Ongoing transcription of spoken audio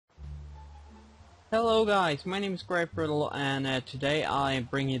Hello guys, my name is Grapefriddle and today I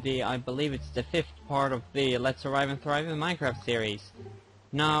bring you I believe it's the 5th part of the Let's Survive and Thrive in Minecraft series.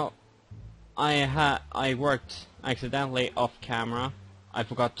 Now, I worked accidentally off camera. I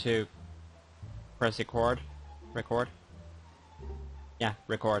forgot to press record. Yeah,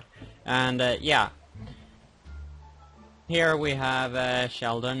 record. And yeah, here we have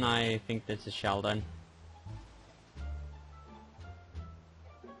Sheldon. I think this is Sheldon.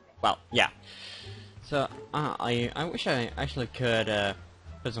 Well, yeah. So, I wish I actually could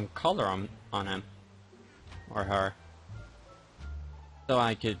put some color on him or her, so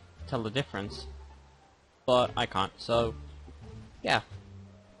I could tell the difference. But I can't. So, yeah.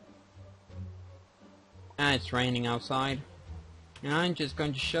 And it's raining outside, and I'm just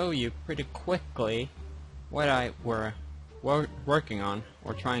going to show you pretty quickly what I were working on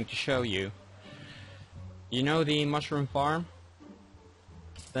or trying to show you. You know the mushroom farm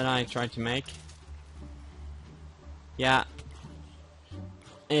that I tried to make? Yeah.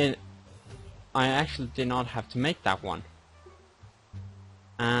 I actually did not have to make that one.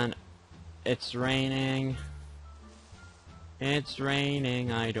 And it's raining. It's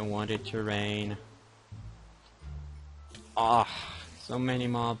raining. I don't want it to rain. Ah, so many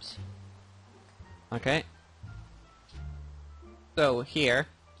mobs. Okay. So here,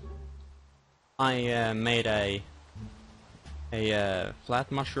 I made a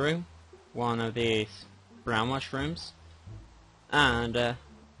flat mushroom, one of these brown mushrooms, and I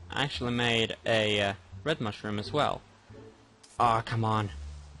actually made a red mushroom as well. Ah, come on.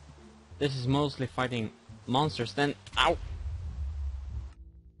 This is mostly fighting monsters then. Ow!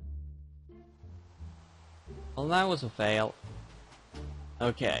 Well, that was a fail.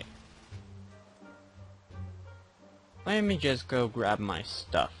 Okay. Let me just go grab my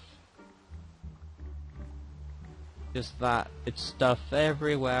stuff. Just that, it's stuff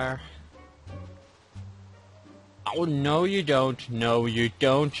everywhere. Oh, no you don't. No you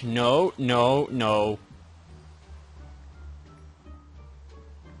don't. No, no, no.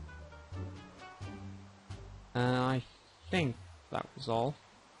 I think that was all.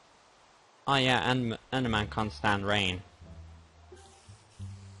 Oh yeah, Enderman can't stand rain.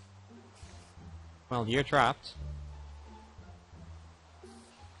 Well, you're trapped.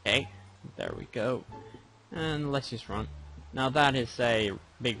 Okay, there we go. And let's just run. Now that is a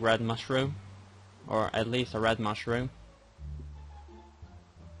big red mushroom. Or at least a red mushroom.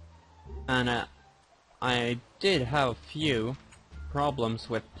 And I did have a few problems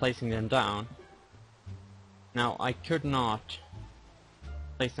with placing them down. Now I could not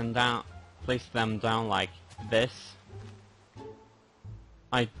place them down like this.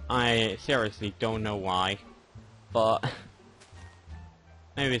 I seriously don't know why, but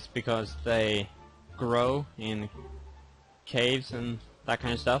maybe it's because they grow in caves and that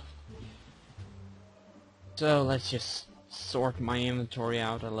kind of stuff. So let's just sort my inventory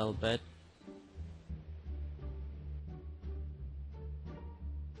out a little bit.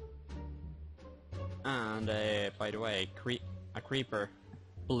 And by the way, a creeper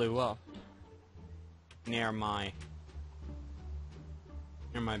blew up near my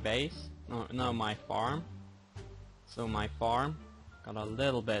base. No, my farm. So my farm got a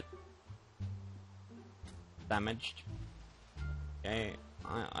little bit damaged. Okay,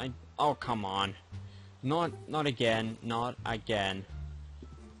 oh come on, not again, not again.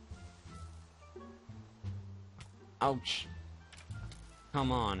 Ouch!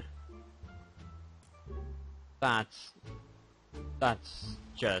 Come on. That's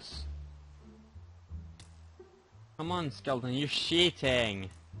just. Come on, Skeleton, you're cheating!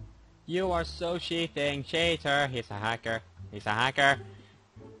 You are so cheating! Cheater! He's a hacker! He's a hacker!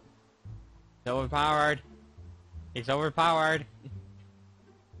 He's overpowered! He's overpowered!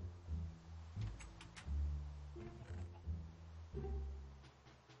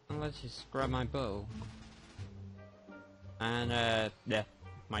 Let's just grab my bow. And, yeah,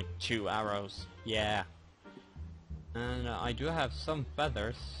 my 2 arrows. Yeah. And I do have some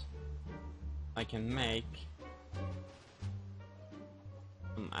feathers I can make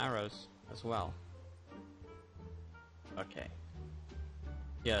some arrows as well. Okay.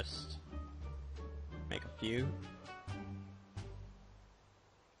 Just make a few.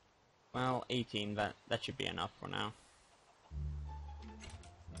 Well, 18, that should be enough for now.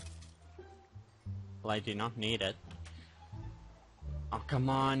 Well, I do not need it. Oh, come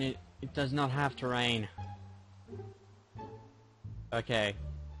on, it does not have to rain. Okay.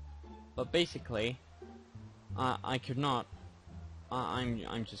 But basically, I could not.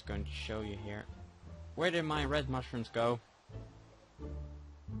 I'm just going to show you here. Where did my red mushrooms go?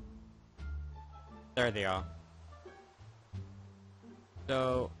 There they are.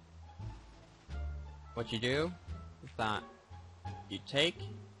 So what you do is that you take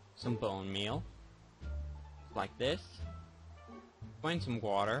some bone meal, like this, put in some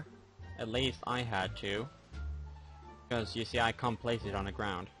water, at least I had to, because you see I can't place it on the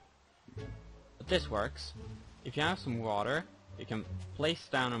ground. But this works. If you have some water, you can place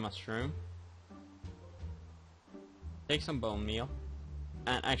down a mushroom, take some bone meal,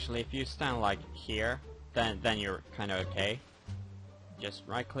 and actually if you stand like here, then you're kinda okay. Just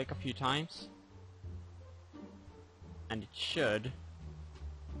right click a few times, and it should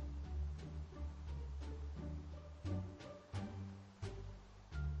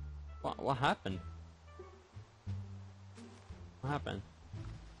what happened? What happened?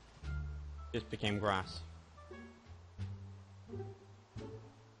 Just became grass.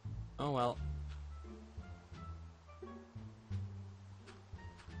 Oh well.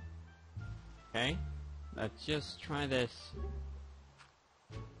 Okay, let's just try this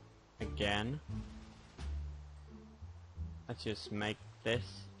again. Let's just make this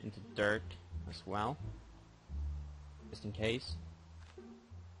into dirt as well, just in case.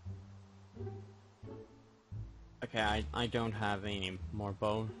 Okay, I don't have any more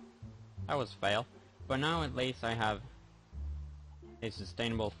bone. That was a fail. But now at least I have a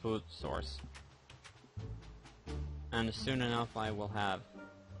sustainable food source. And soon enough I will have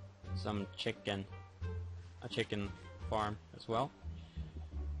some chicken, a chicken farm as well.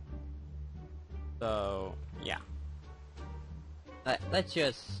 So yeah, let's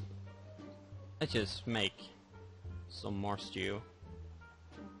just make some more stew.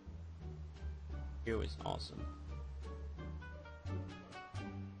 Stew is awesome.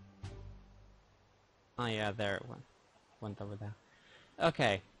 Oh yeah, there it went over there.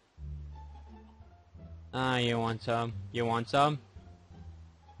 Okay. You want some? You want some?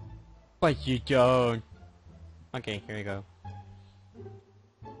 But you don't. Okay, here you go.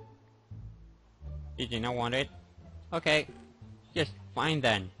 Did you not want it? Okay, just fine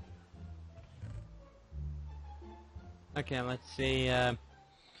then. Okay, let's see. I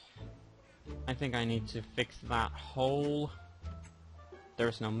think I need to fix that hole.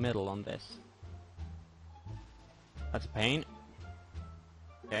 There's no middle on this. That's a pain.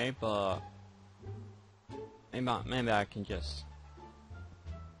 Okay, but maybe I can just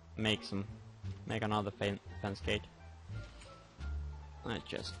make another fence gate. I'm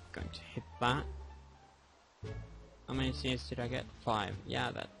just going to hit that. How many seeds did I get? 5.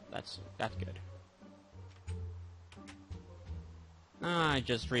 Yeah, that's good. Now I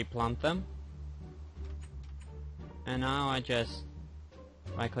just replant them, and now I just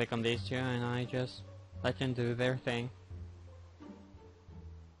right click on these two and I just let them do their thing.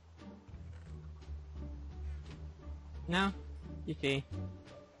 Now, you see,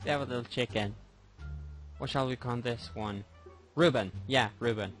 they have a little chicken. What shall we call this one? Reuben. Yeah,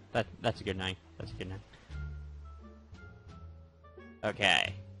 Reuben. That's a good name. That's a good name.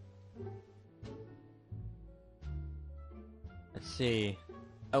 Okay. Let's see.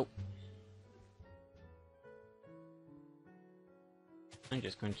 Oh. I'm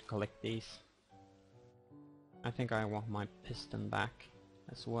just going to collect these. I think I want my piston back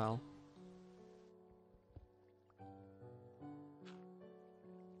as well.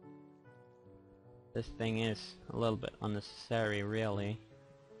 This thing is a little bit unnecessary, really.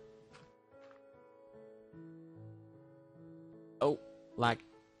 Oh, lag.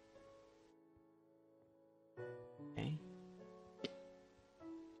 Okay.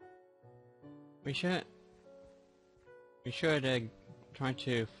 We should try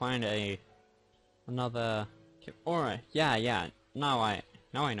to find another. Or yeah. Now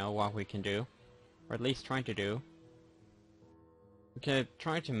I know what we can do, or at least try to do. We could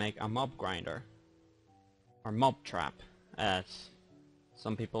try to make a mob grinder. Or mob trap, as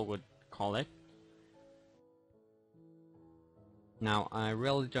some people would call it. Now, I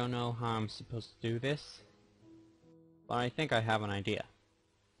really don't know how I'm supposed to do this, but I think I have an idea.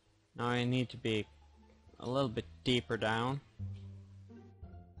 Now I need to be a little bit deeper down.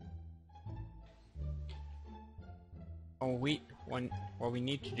 What we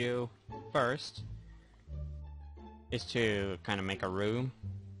need to do first is to kind of make a room.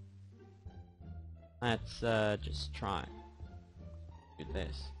 Let's just try do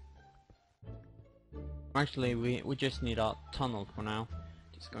this. Actually, we just need a tunnel for now.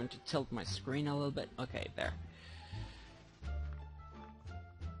 Just going to tilt my screen a little bit. Okay, there.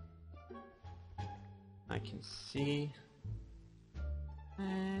 I can see.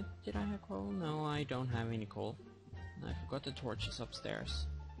 Did I have coal? No, I don't have any coal. I forgot the torches upstairs.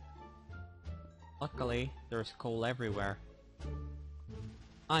 Luckily, there's coal everywhere.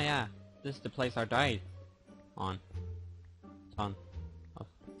 Oh yeah. This is the place I died on. Ton of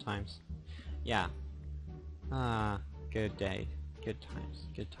times. Yeah. Ah, good day. Good times.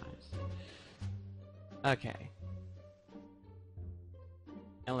 Good times. Okay.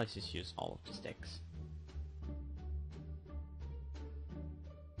 And let's just use all of the sticks.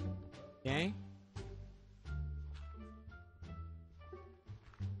 Okay.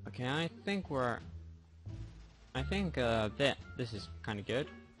 Okay, I think this is kind of good.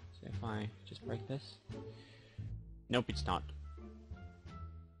 So if I just break this. Nope, it's not.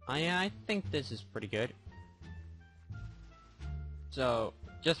 I think this is pretty good. So,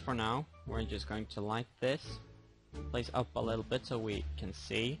 just for now, we're just going to light this place up a little bit so we can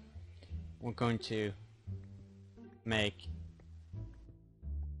see. We're going to make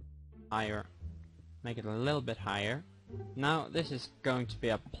it a little bit higher. Now, this is going to be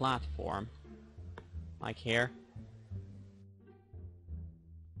a platform, like here.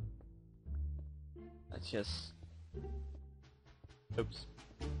 Let's just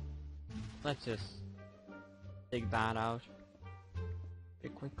dig that out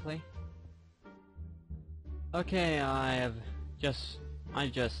pretty quickly. Okay, I just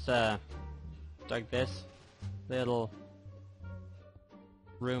dug this little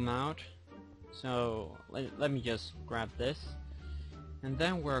room out. So let me just grab this, and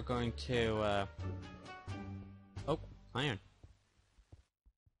then we're going to oh, iron.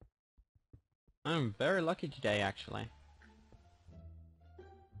 I'm very lucky today, actually.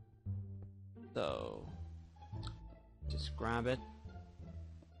 So just grab it.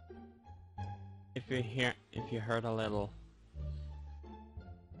 If you heard a little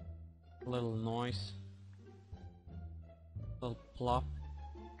noise, little plop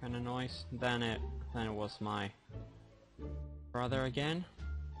kind of noise, then it was my brother again.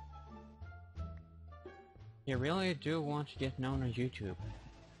 You really do want to get known on YouTube.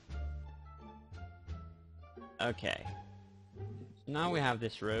 Okay, so now we have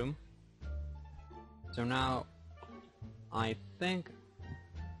this room. So now I think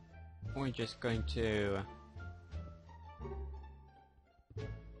we're just going to go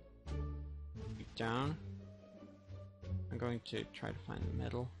down. I'm going to try to find the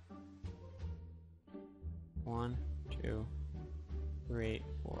middle. 1, 2, 3,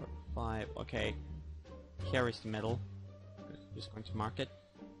 4, 5. Okay, here is the middle. I'm just going to mark it.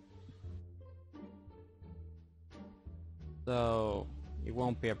 So it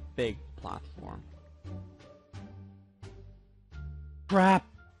won't be a big platform. Crap!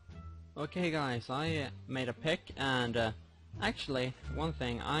 Okay guys, I made a pick, and actually, one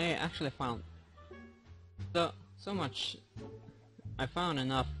thing, I actually found so much. I found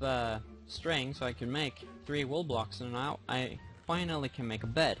enough string so I can make 3 wool blocks, and now I finally can make a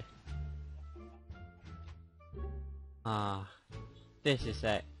bed. This is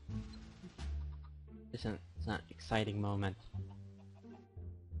an exciting moment.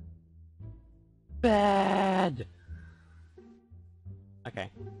 Bed!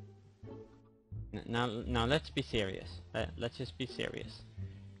 Okay. Now let's be serious. Let's just be serious.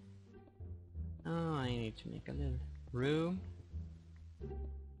 Oh, I need to make a little room.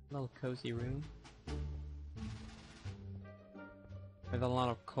 A little cozy room. With a lot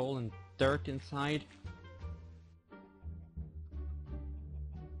of coal and dirt inside.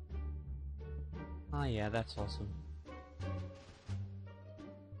 Ah yeah, that's awesome.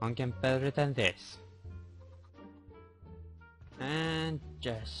 Can't get better than this. And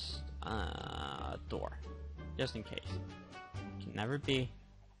just a door, just in case. Can never be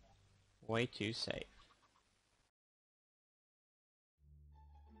way too safe.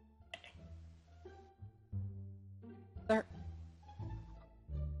 There.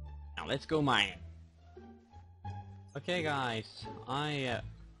 Now let's go mine. Okay, guys,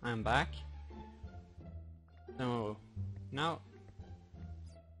 I'm back. So now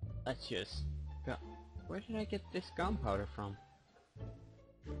let's just go. Where did I get this gunpowder from?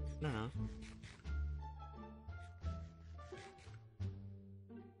 I don't know.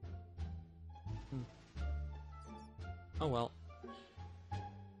 Oh well.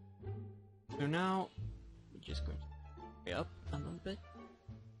 So now we're just going to hurry up a little bit.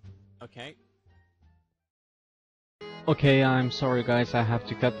 Okay. Okay, I'm sorry guys, I have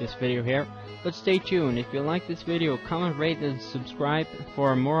to cut this video here, but stay tuned. If you like this video, comment, rate, and subscribe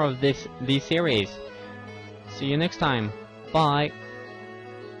for more of these series. See you next time. Bye.